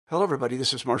Hello, everybody.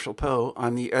 This is Marshall Poe.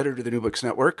 I'm the editor of the New Books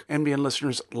Network. NBN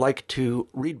listeners like to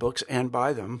read books and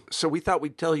buy them. So we thought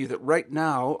we'd tell you that right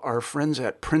now, our friends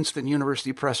at Princeton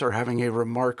University Press are having a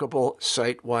remarkable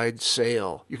site-wide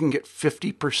sale. You can get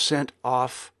 50%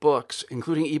 off books,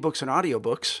 including ebooks and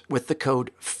audiobooks, with the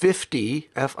code 50,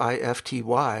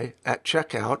 F-I-F-T-Y, at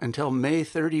checkout until May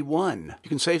 31. You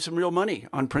can save some real money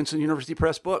on Princeton University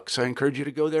Press books. I encourage you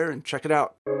to go there and check it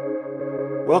out.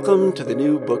 Welcome to the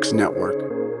New Books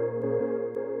Network.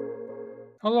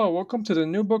 Hello, welcome to the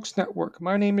New Books Network.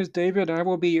 My name is David and I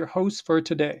will be your host for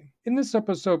today. In this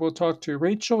episode, we'll talk to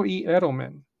Rachel E.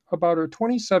 Edelman about her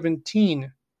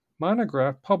 2017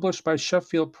 monograph published by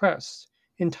Sheffield Press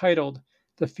entitled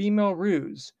The Female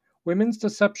Ruse, Women's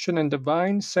Deception and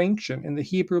Divine Sanction in the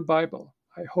Hebrew Bible.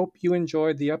 I hope you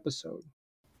enjoyed the episode.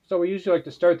 So we usually like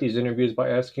to start these interviews by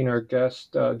asking our guests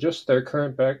just their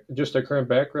current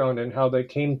background and how they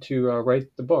came to write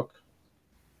the book.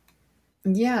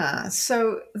 Yeah,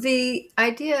 so the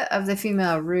idea of the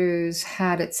female ruse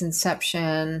had its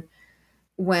inception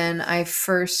when I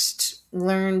first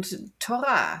learned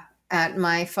Torah at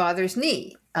my father's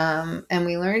knee. And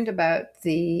we learned about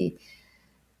the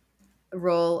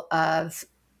role of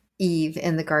Eve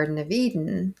in the Garden of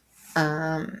Eden.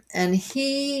 And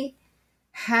he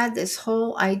had this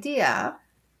whole idea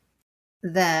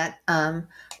that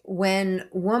when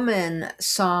woman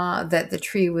saw that the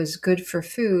tree was good for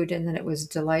food and that it was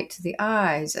delight to the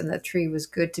eyes and the tree was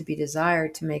good to be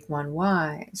desired to make one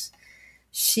wise,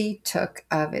 she took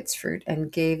of its fruit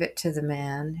and gave it to the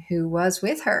man who was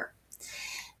with her,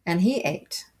 and he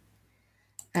ate.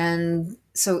 And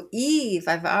so Eve,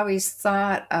 I've always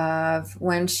thought of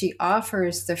when she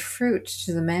offers the fruit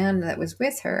to the man that was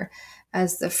with her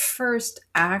as the first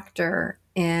actor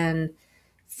in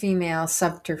female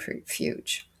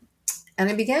subterfuge. And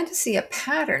I began to see a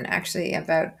pattern actually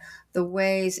about the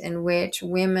ways in which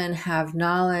women have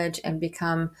knowledge and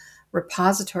become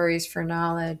repositories for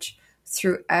knowledge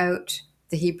throughout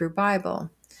the Hebrew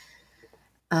Bible.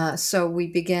 So we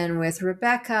begin with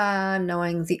Rebecca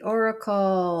knowing the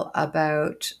oracle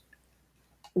about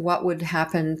what would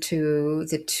happen to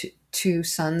the two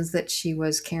sons that she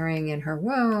was carrying in her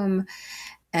womb,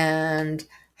 and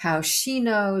how she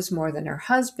knows more than her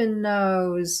husband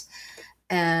knows,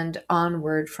 and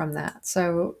onward from that.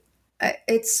 So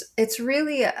it's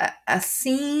really a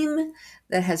theme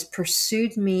that has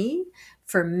pursued me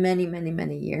for many, many,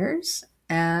 many years.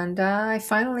 And I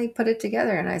finally put it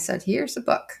together and I said, here's a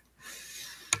book.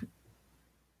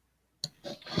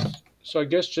 So I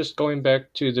guess just going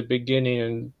back to the beginning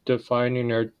and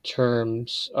defining our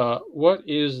terms, what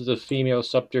is the female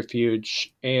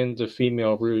subterfuge and the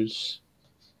female ruse?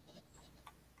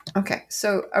 Okay,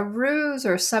 so a ruse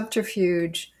or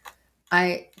subterfuge,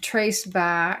 I trace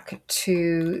back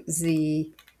to the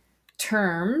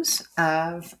terms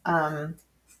of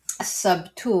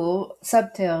subtil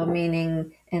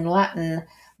meaning in Latin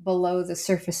below the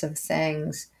surface of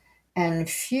things, and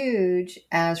fuge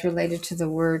as related to the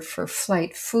word for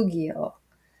flight, fugio.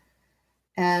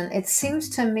 And it seems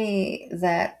to me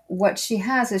that what she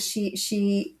has is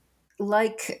she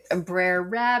like Brer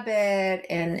Rabbit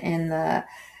in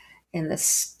the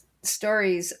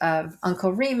stories of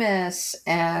Uncle Remus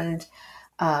and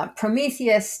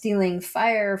Prometheus stealing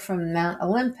fire from Mount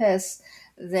Olympus,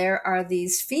 there are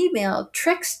these female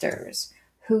tricksters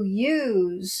who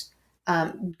use,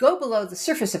 go below the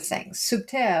surface of things,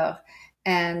 subterre,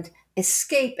 and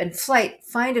escape and flight,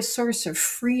 find a source of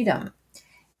freedom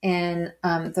in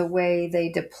the way they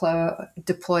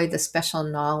deploy the special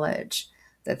knowledge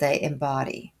that they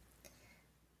embody.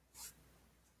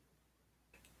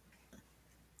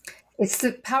 It's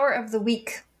the power of the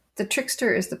weak. The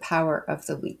trickster is the power of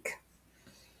the weak.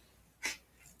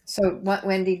 So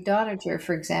Wendy Doniger,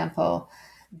 for example,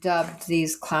 dubbed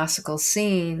these classical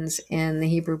scenes in the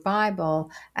Hebrew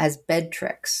Bible as bed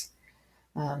tricks.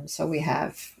 So we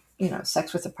have,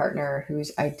 sex with a partner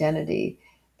whose identity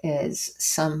is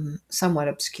somewhat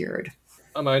obscured.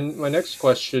 My next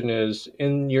question is,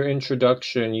 in your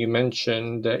introduction, you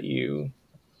mentioned that you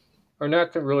are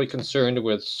not really concerned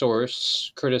with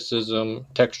source criticism,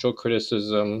 textual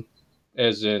criticism,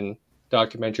 as in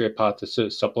documentary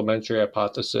hypothesis, supplementary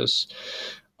hypothesis,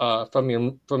 from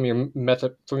your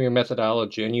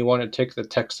methodology, and you want to take the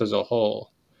text as a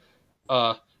whole.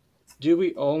 Do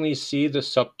we only see the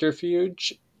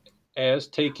subterfuge as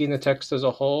taking the text as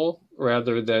a whole,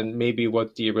 rather than maybe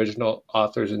what the original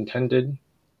authors intended?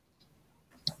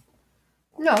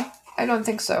 No, I don't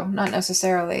think so. Not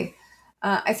necessarily.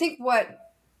 I think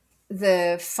what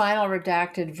the final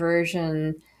redacted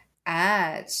version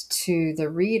adds to the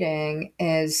reading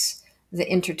is the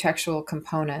intertextual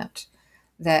component,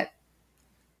 that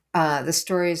the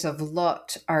stories of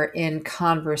Lot are in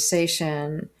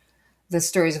conversation. The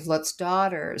stories of Lot's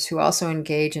daughters, who also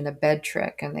engage in a bed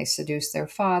trick and they seduce their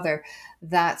father,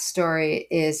 that story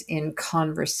is in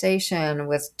conversation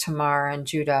with Tamar and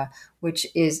Judah, which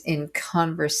is in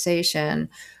conversation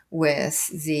with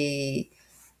the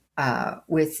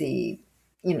the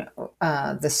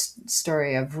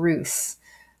story of Ruth,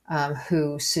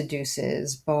 who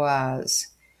seduces Boaz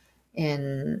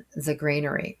in the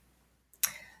granary.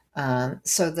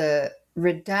 So the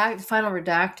final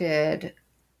redacted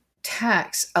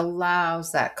text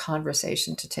allows that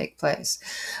conversation to take place.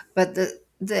 But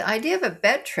the idea of a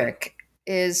bed trick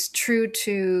is true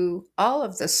to all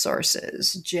of the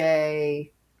sources,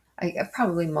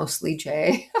 probably mostly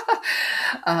J.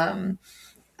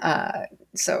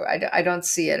 So I don't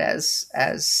see it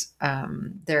as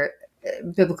their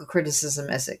biblical criticism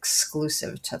as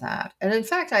exclusive to that. And in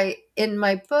fact, in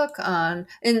my book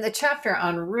in the chapter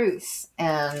on Ruth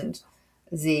and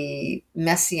the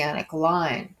messianic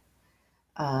line,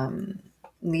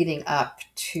 leading up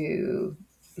to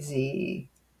the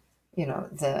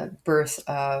birth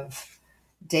of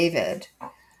David,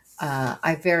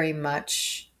 I very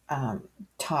much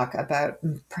talk about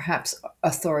perhaps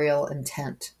authorial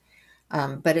intent,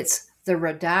 but it's the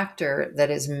redactor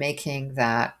that is making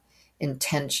that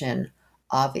intention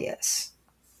obvious.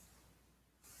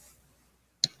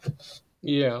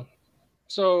 Yeah.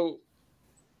 So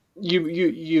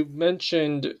you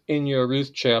mentioned in your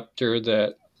Ruth chapter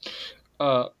that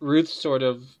Ruth sort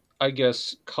of, I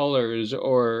guess, colors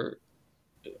or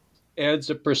adds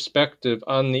a perspective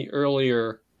on the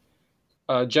earlier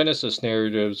Genesis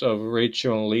narratives of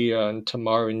Rachel and Leah and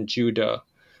Tamar and Judah.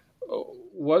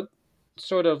 What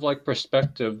sort of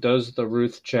perspective does the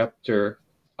Ruth chapter,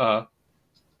 I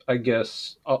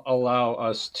guess, allow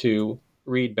us to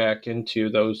read back into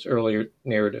those earlier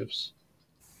narratives?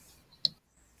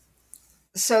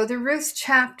 So the Ruth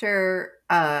chapter,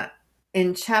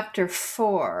 in chapter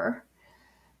 4,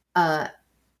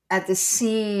 at the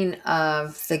scene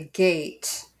of the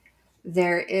gate,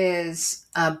 there is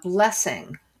a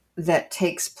blessing that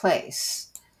takes place.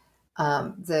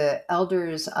 The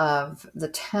elders of the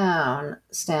town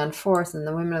stand forth and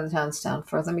the women of the town stand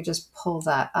forth. Let me just pull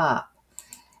that up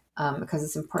because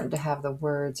it's important to have the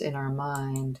words in our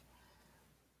mind.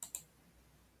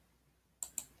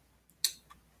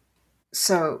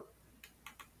 So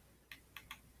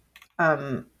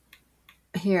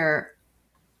here,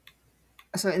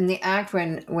 so in the act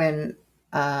when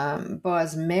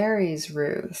Boaz marries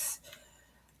Ruth,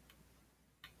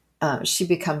 she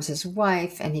becomes his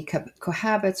wife and he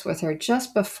cohabits with her.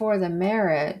 Just before the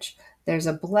marriage, there's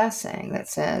a blessing that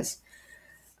says,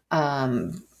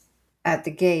 at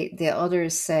the gate, the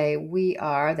elders say,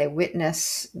 they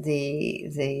witness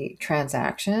the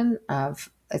transaction of,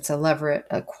 it's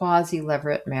a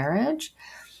quasi-levirate marriage.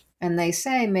 And they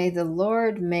say, may the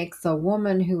Lord make the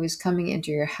woman who is coming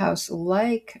into your house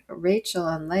like Rachel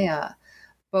and Leah,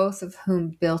 both of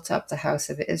whom built up the house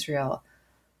of Israel,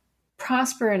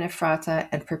 prosper in Ephratah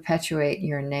and perpetuate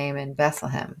your name in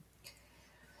Bethlehem.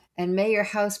 And may your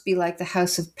house be like the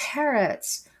house of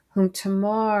Peretz, whom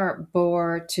Tamar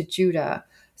bore to Judah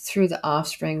through the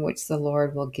offspring which the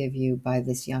Lord will give you by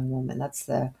this young woman. That's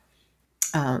the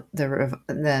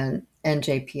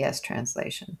NJPS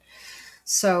translation.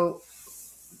 So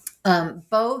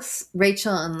both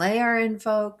Rachel and Leah are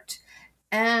invoked,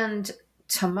 and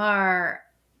Tamar,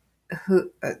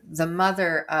 who the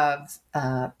mother of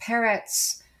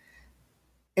Peretz,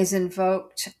 is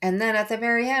invoked. And then at the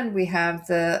very end, we have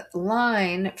the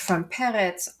line from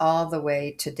Peretz all the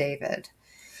way to David.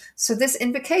 So this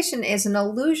invocation is an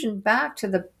allusion back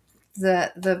to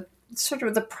the sort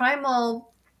of the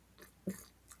primal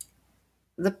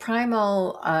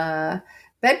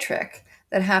bed trick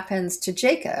that happens to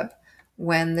Jacob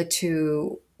when the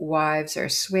two wives are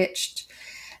switched.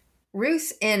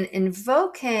 Ruth, in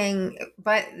invoking,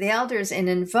 but the elders in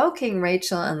invoking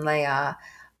Rachel and Leah,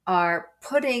 are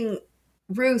putting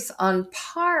Ruth on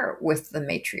par with the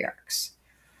matriarchs.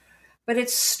 But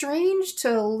it's strange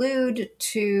to allude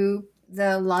to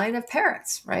the line of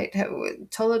Peretz, right?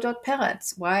 Toledot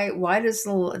Peretz. Why does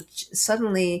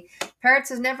suddenly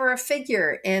Peretz is never a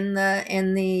figure in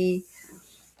the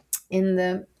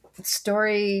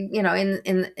story,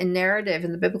 in narrative,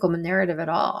 in the biblical narrative at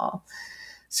all?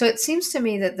 So it seems to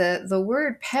me that the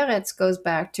word Peretz goes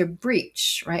back to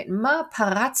breach, right? Ma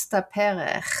paratzta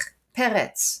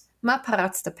Peretz. Ma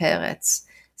paratzta Peretz,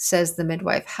 says the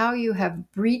midwife. How you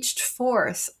have breached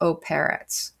forth, O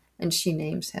Peretz. And she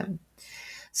names him.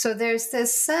 So there's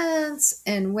this sense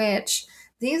in which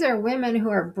these are women who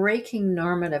are breaking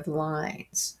normative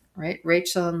lines, right?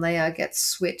 Rachel and Leah get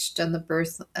switched on the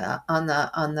birth on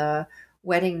the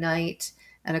wedding night,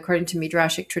 and according to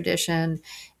Midrashic tradition,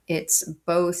 it's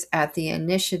both at the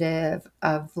initiative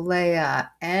of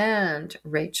Leah and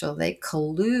Rachel. They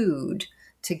collude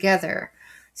together,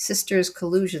 sisters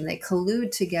collusion. They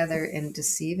collude together in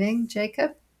deceiving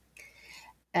Jacob,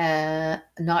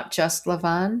 not just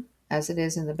Lavan, as it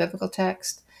is in the biblical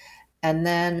text. And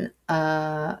then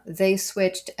they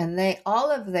switched, and all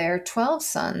of their 12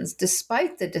 sons,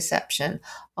 despite the deception,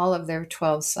 all of their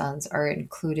 12 sons are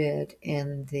included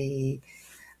in the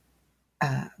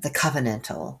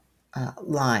covenantal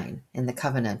line, in the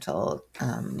covenantal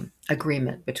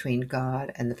agreement between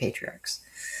God and the patriarchs.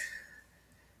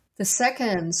 The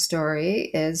second story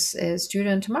is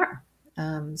Judah and Tamar.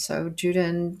 So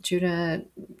Judah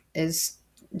is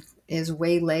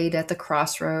waylaid at the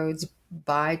crossroads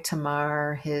by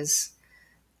Tamar, his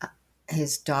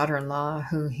daughter-in-law,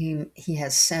 who he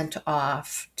has sent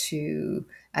off to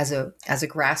as a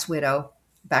grass widow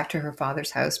back to her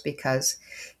father's house because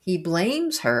he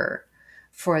blames her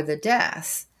for the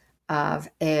death of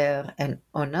and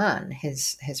Onan,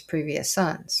 his previous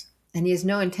sons. And he has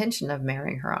no intention of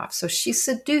marrying her off. So she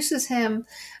seduces him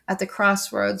at the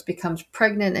crossroads, becomes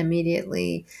pregnant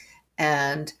immediately,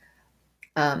 and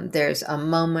there's a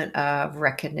moment of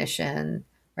recognition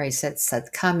where he said,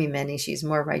 Sadka mimeni, she's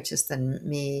more righteous than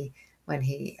me, when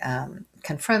he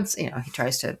confronts, he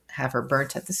tries to have her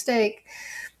burnt at the stake,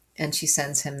 and she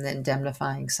sends him the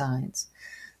indemnifying signs.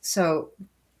 So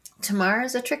Tamar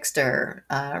is a trickster.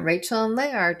 Rachel and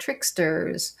Leah are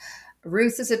tricksters.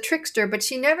 Ruth is a trickster, but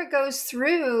she never goes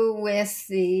through with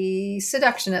the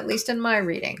seduction, at least in my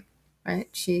reading, right?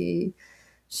 She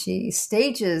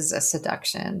stages a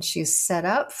seduction. She's set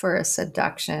up for a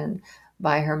seduction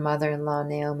by her mother-in-law,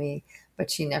 Naomi,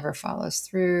 but she never follows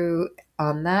through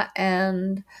on that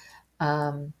end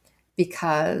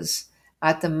because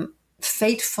at the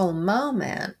fateful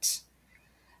moment,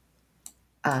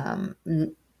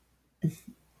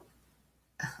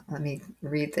 let me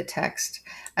read the text.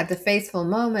 At the faithful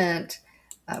moment,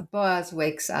 Boaz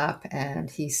wakes up and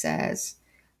he says,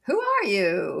 "Who are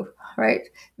you?" Right?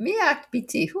 Miak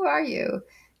biti, who are you?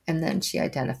 And then she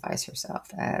identifies herself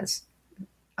as,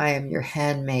 "I am your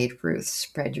handmaid, Ruth.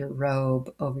 Spread your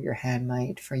robe over your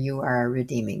handmaid, for you are a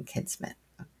redeeming kinsman."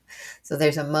 So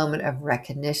there's a moment of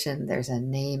recognition. There's a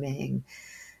naming.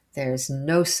 There's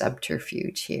no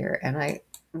subterfuge here. And I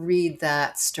read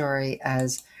that story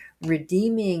as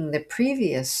redeeming the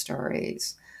previous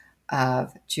stories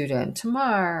of Judah and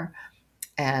Tamar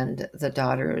and the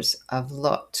daughters of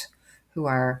Lot, who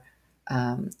are,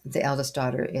 the eldest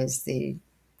daughter is the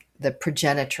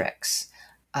progenitrix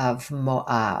of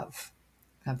Moab,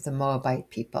 of the Moabite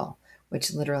people,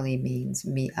 which literally means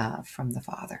Mi'av, from the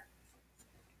father.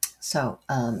 So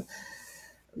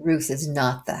Ruth is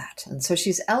not that. And so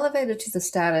she's elevated to the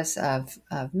status of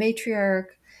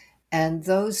matriarch. And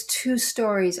those two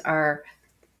stories are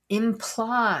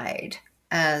implied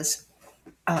as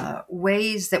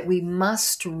ways that we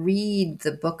must read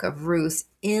the book of Ruth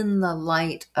in the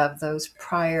light of those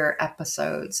prior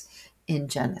episodes in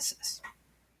Genesis.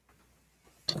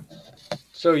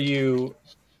 So you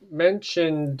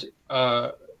mentioned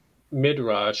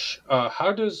Midrash.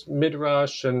 How does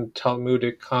Midrash and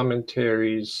Talmudic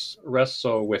commentaries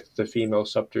wrestle with the female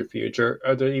subterfuge? Or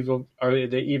are they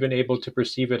even able to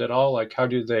perceive it at all? Like, how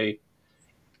do they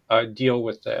deal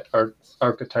with that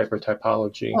archetype or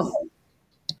typology?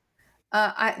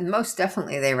 Most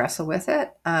definitely they wrestle with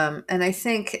it. And I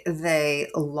think they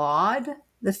laud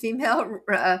the female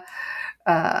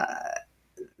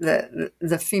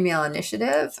the female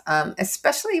initiative,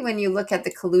 especially when you look at the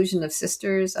collusion of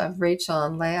sisters of Rachel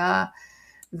and Leah.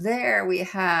 There we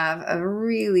have a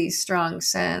really strong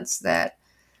sense that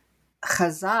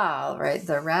Chazal, right,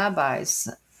 the rabbis,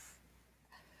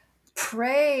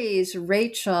 praise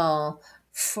Rachel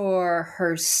for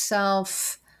her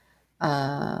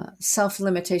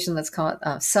self-limitation, let's call it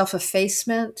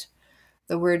self-effacement.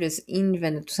 The word is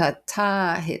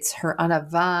invenutata. It's her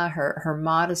anava, her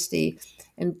modesty,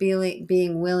 and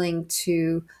being willing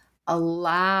to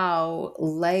allow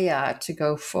Leah to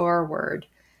go forward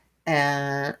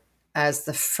and as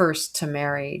the first to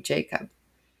marry Jacob.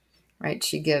 Right?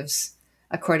 She gives,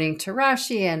 according to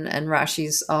Rashi and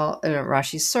Rashi's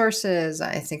sources,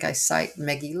 I think I cite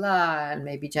Megillah and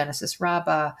maybe Genesis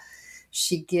Rabbah.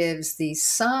 She gives these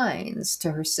signs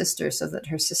to her sister so that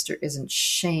her sister isn't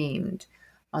shamed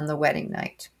on the wedding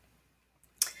night.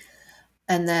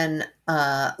 And then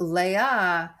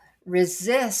Leah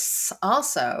resists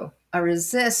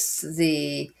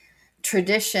the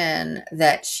tradition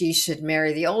that she should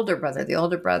marry the older brother. The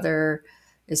older brother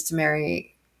is to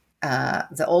marry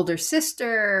the older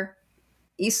sister,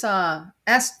 Esau,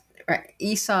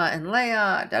 Esau and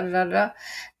Leah, da da da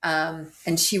da.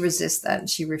 And she resists that, and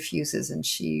she refuses, and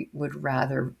she would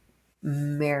rather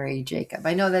marry Jacob.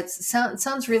 I know that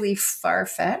sounds really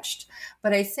far-fetched,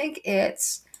 but I think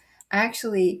it's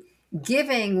actually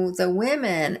giving the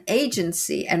women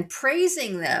agency and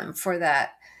praising them for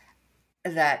that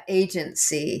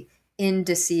agency in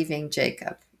deceiving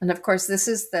Jacob. And of course,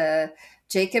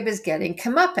 Jacob is getting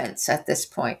comeuppance at this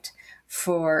point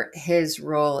for his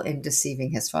role in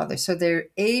deceiving his father. So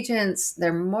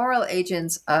they're moral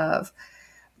agents of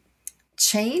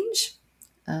change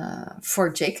for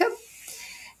Jacob,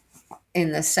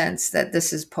 in the sense that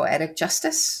this is poetic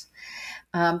justice.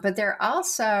 But they're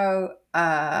also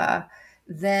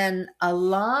then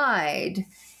allied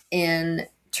in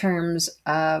terms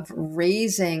of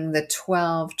raising the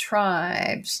 12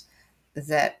 tribes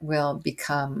that will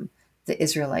become the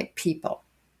Israelite people.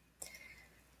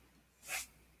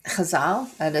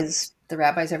 Chazal, that is, the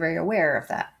rabbis are very aware of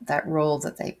that role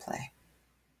that they play.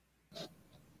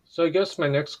 So I guess my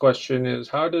next question is,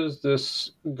 how does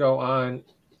this go on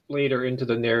later into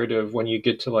the narrative when you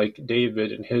get to like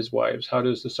David and his wives? How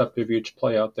does the subterfuge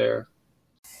play out there?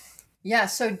 Yeah,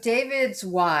 so David's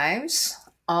wives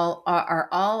are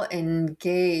all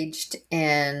engaged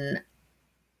in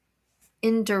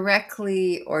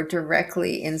indirectly or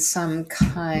directly in some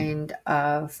kind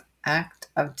of act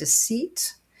of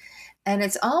deceit. And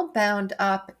it's all bound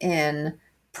up in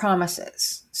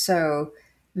promises. So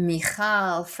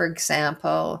Michal, for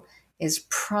example, is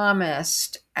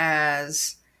promised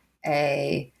as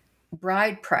a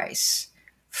bride price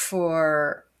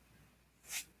for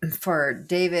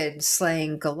David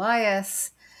slaying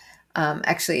Goliath.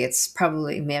 Actually, it's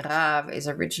probably Merav is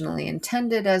originally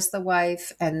intended as the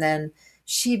wife, and then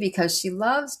she, because she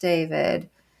loves David,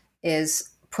 is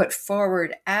put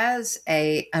forward as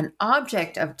an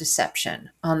object of deception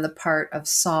on the part of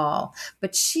Saul.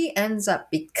 But she ends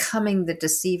up becoming the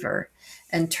deceiver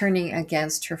and turning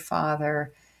against her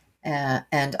father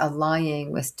and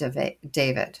allying with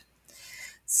David.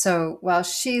 So while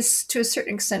she's, to a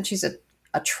certain extent, she's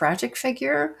a tragic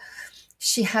figure,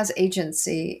 she has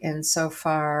agency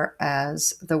insofar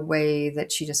as the way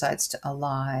that she decides to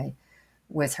ally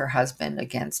with her husband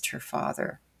against her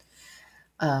father.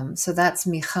 So that's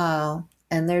Michal.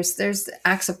 And there's the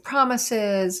acts of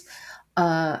promises.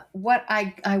 What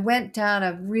I went down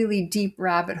a really deep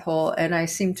rabbit hole, and I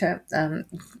seem to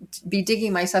be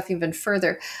digging myself even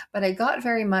further, but I got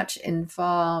very much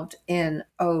involved in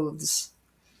oaths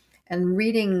and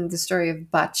reading the story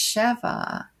of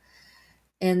Bathsheba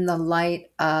in the light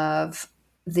of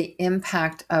the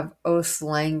impact of oath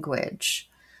language.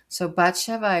 So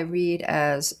Bathsheba I read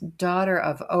as daughter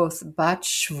of oath, Bat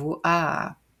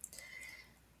Shvu'ah.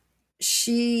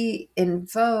 She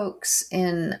invokes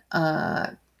in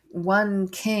 1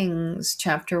 Kings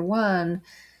chapter 1,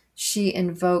 she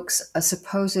invokes a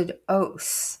supposed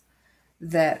oath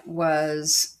that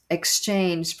was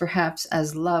exchanged perhaps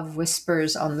as love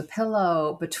whispers on the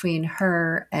pillow between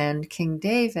her and King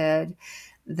David,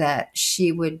 that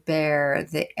she would bear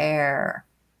the heir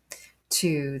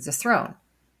to the throne,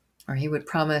 or he would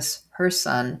promise her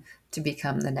son to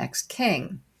become the next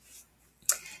king.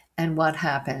 And what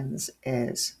happens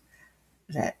is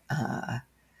that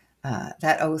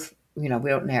that oath, we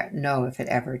don't know if it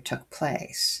ever took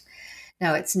place.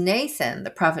 Now, it's Nathan,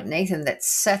 the prophet Nathan, that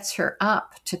sets her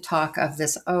up to talk of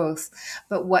this oath.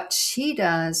 But what she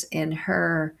does in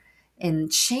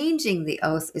changing the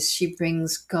oath is she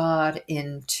brings God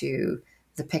into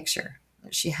the picture.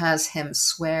 She has him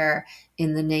swear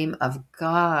in the name of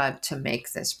God to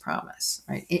make this promise,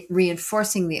 right?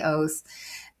 Reinforcing the oath,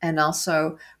 and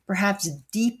also perhaps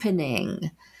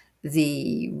deepening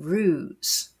the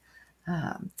ruse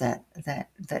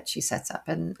that she sets up.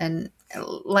 And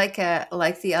like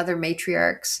the other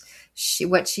matriarchs,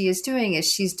 what she is doing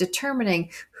is she's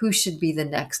determining who should be the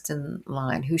next in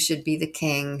line, who should be the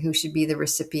king, who should be the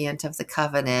recipient of the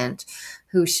covenant,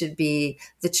 who should be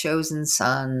the chosen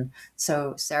son.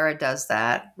 So Sarah does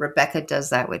that. Rebecca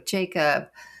does that with Jacob.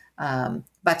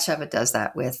 Bathsheba does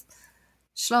that with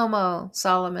Shlomo,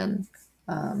 Solomon.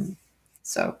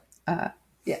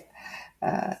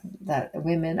 That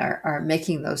women are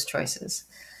making those choices.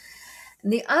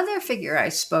 And the other figure I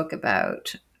spoke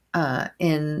about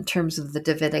in terms of the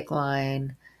Davidic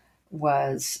line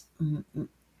was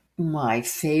my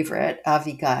favorite,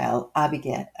 Abigail,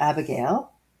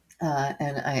 and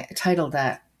I titled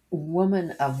that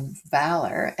Woman of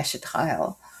Valor, Eshet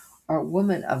Chayil, or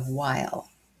Woman of Wile.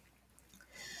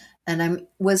 And I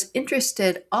was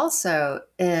interested also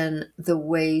in the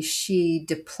way she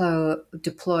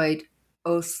deployed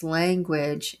oath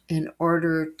language in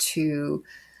order to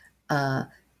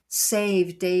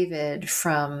save David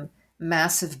from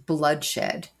massive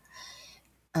bloodshed.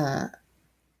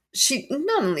 She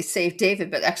not only saved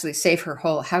David, but actually saved her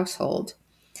whole household.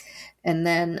 And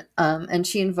then, and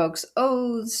she invokes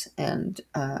oaths, and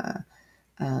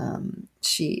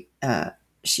she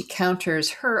counters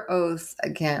her oath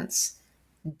against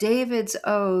David's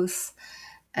oath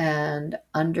and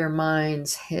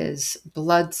undermines his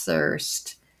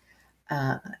bloodthirst,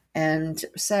 and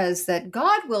says that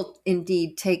God will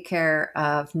indeed take care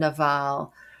of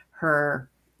Naval, her,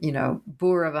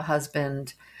 boor of a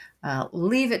husband.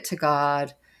 Leave it to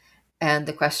God. And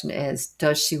the question is,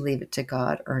 does she leave it to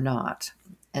God or not?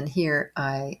 And here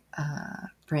I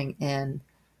bring in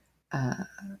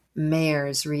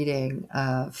Mayer's reading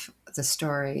of the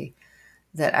story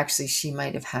that actually she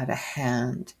might have had a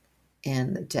hand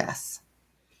in the death.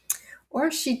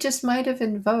 Or she just might have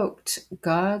invoked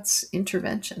God's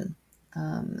intervention.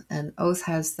 And oath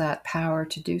has that power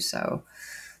to do so.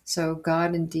 So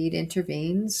God indeed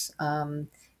intervenes.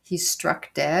 He's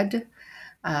struck dead.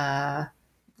 Not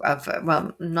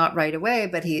right away,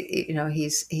 but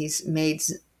he's made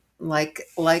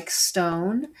like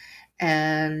stone,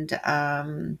 and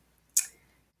after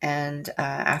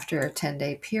a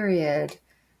 10-day period,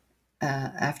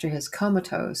 after his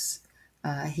comatose,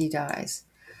 he dies.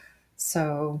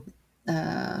 So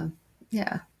that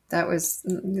was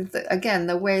again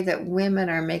the way that women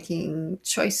are making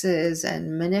choices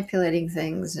and manipulating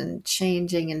things and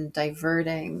changing and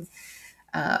diverting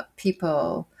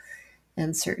people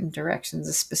in certain directions,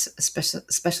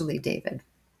 especially David.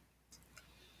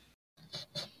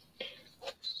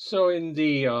 So in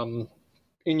the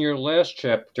in your last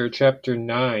chapter, chapter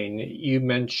 9, you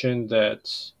mentioned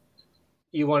that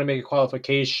you want to make a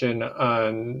qualification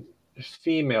on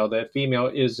female, that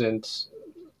female isn't,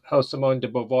 how Simone de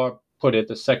Beauvoir put it,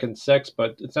 the second sex,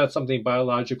 but it's not something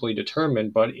biologically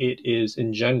determined, but it is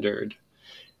engendered.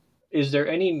 Is there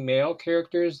any male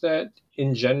characters that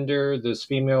engender this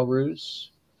female ruse?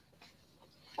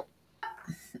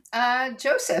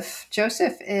 Joseph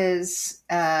is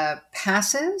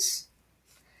passes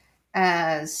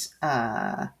as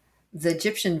the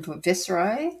Egyptian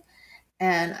viceroy,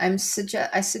 and I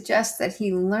suggest that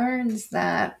he learns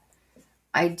that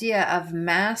idea of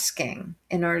masking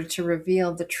in order to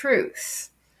reveal the truth.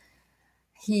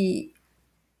 He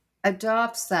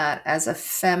adopts that as a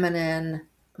feminine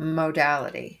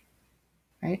modality,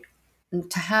 right?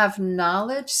 And to have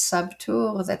knowledge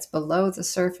subtle that's below the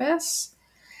surface,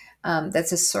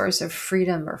 that's a source of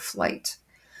freedom or flight.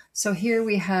 So here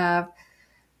we have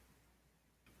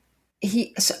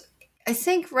I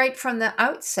think right from the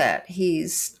outset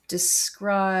he's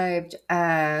described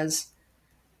as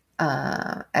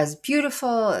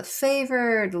beautiful,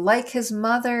 favored, like his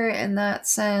mother in that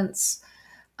sense.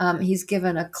 He's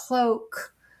given a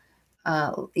cloak.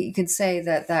 You can say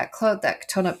that cloak, that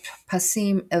Ktonot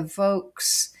Pasim,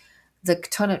 evokes the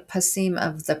Ktonot Pasim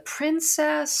of the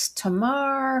princess,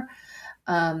 Tamar.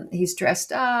 He's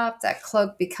dressed up. That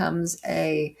cloak becomes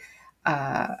a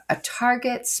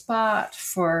target spot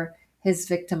for his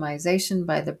victimization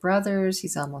by the brothers.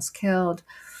 He's almost killed.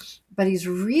 But he's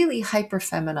really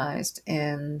hyper-feminized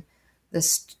in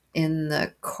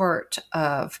the court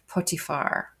of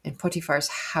Potiphar, in Potiphar's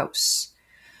house,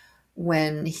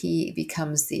 when he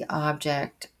becomes the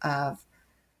object of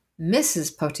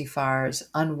Mrs. Potiphar's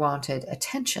unwanted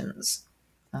attentions,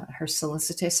 her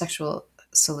sexual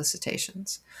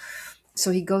solicitations.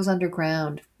 So he goes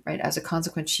underground, right? As a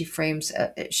consequence, she tries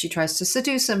to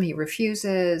seduce him. He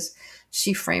refuses.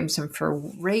 She frames him for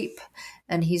rape,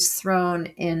 and he's thrown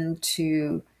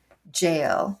into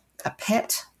jail, a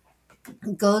pit,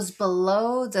 goes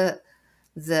below the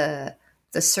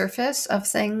surface of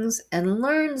things and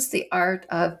learns the art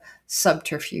of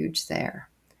subterfuge there.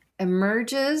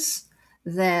 Emerges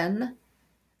then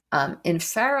in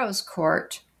Pharaoh's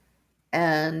court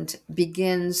and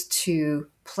begins to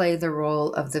play the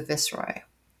role of the viceroy.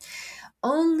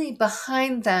 Only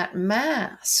behind that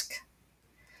mask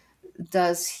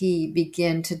does he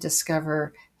begin to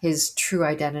discover his true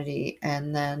identity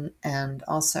and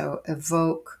also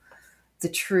evoke the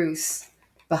truth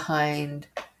behind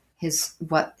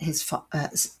what his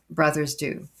brothers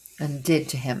do and did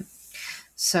to him.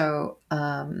 So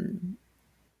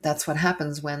that's what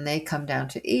happens when they come down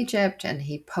to Egypt, and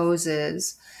he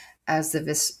poses as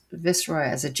the viceroy,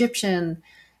 as Egyptian,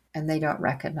 and they don't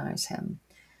recognize him.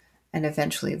 And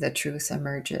eventually the truth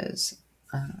emerges.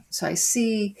 So I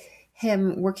see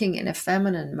him working in a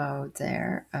feminine mode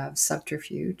there of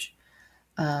subterfuge,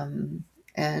 and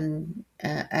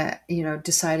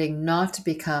deciding not to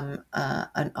become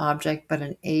an object but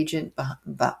an agent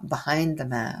behind the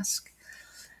mask,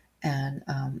 and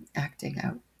acting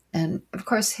out. And of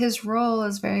course, his role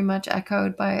is very much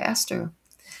echoed by Esther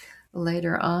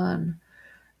later on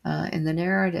in the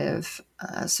narrative.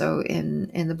 So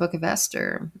in the book of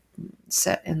Esther,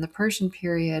 set in the Persian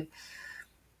period,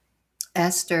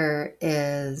 Esther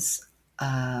is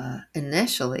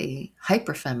initially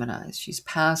hyper-feminized. She's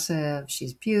passive,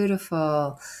 she's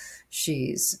beautiful,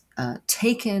 she's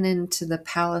taken into the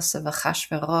palace of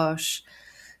Achashverosh.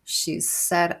 She's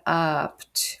set up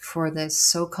for this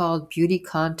so-called beauty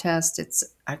contest. It's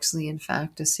actually, in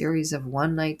fact, a series of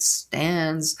one-night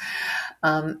stands.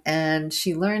 And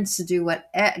she learns to do what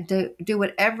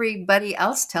everybody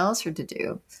else tells her to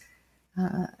do.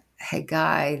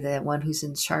 Haggai, the one who's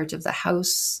in charge of the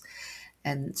house,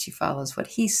 and she follows what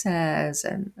he says.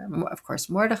 And of course,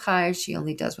 Mordecai, she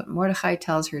only does what Mordecai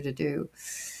tells her to do.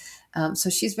 So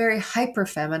she's very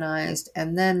hyper-feminized,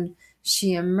 and then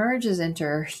she emerges into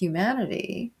her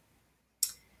humanity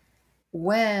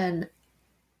when,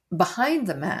 behind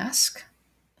the mask,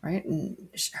 right, and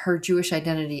her Jewish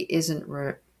identity isn't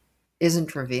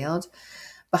revealed.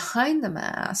 Behind the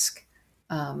mask,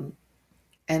 and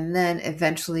then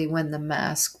eventually when the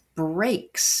mask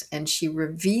breaks and she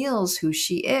reveals who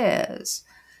she is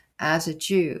as a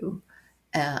Jew,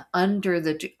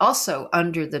 also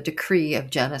under the decree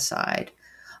of genocide,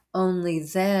 only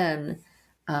then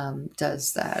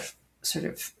does that sort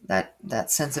of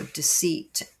that sense of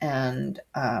deceit and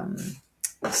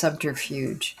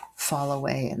subterfuge fall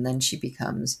away, and then she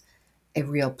becomes a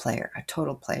real player, a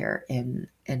total player in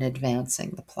advancing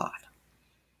the plot.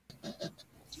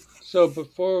 So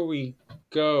before we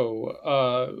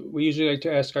go, we usually like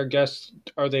to ask our guests,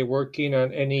 are they working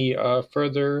on any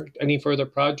further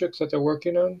projects that they're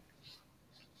working on?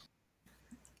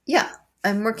 Yeah,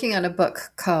 I'm working on a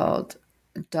book called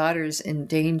Daughters in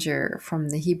Danger, from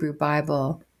the Hebrew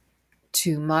Bible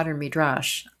to Modern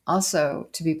Midrash, also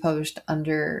to be published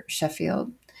under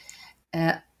Sheffield.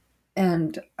 And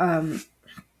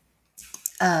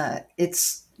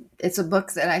it's a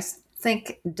book that I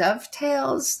think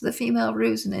dovetails the female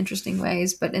ruse in interesting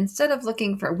ways, but instead of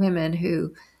looking for women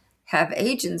who have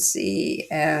agency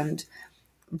and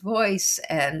voice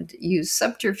and use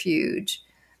subterfuge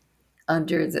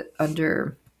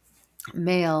under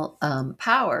male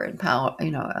power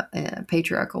in a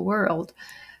patriarchal world,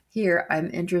 here I'm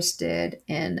interested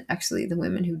in actually the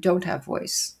women who don't have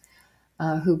voice,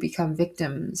 who become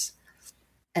victims,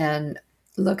 and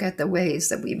look at the ways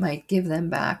that we might give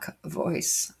them back a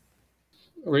voice.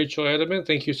 Rachel Edelman,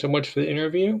 thank you so much for the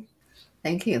interview.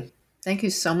 Thank you. Thank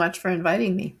you so much for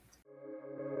inviting me.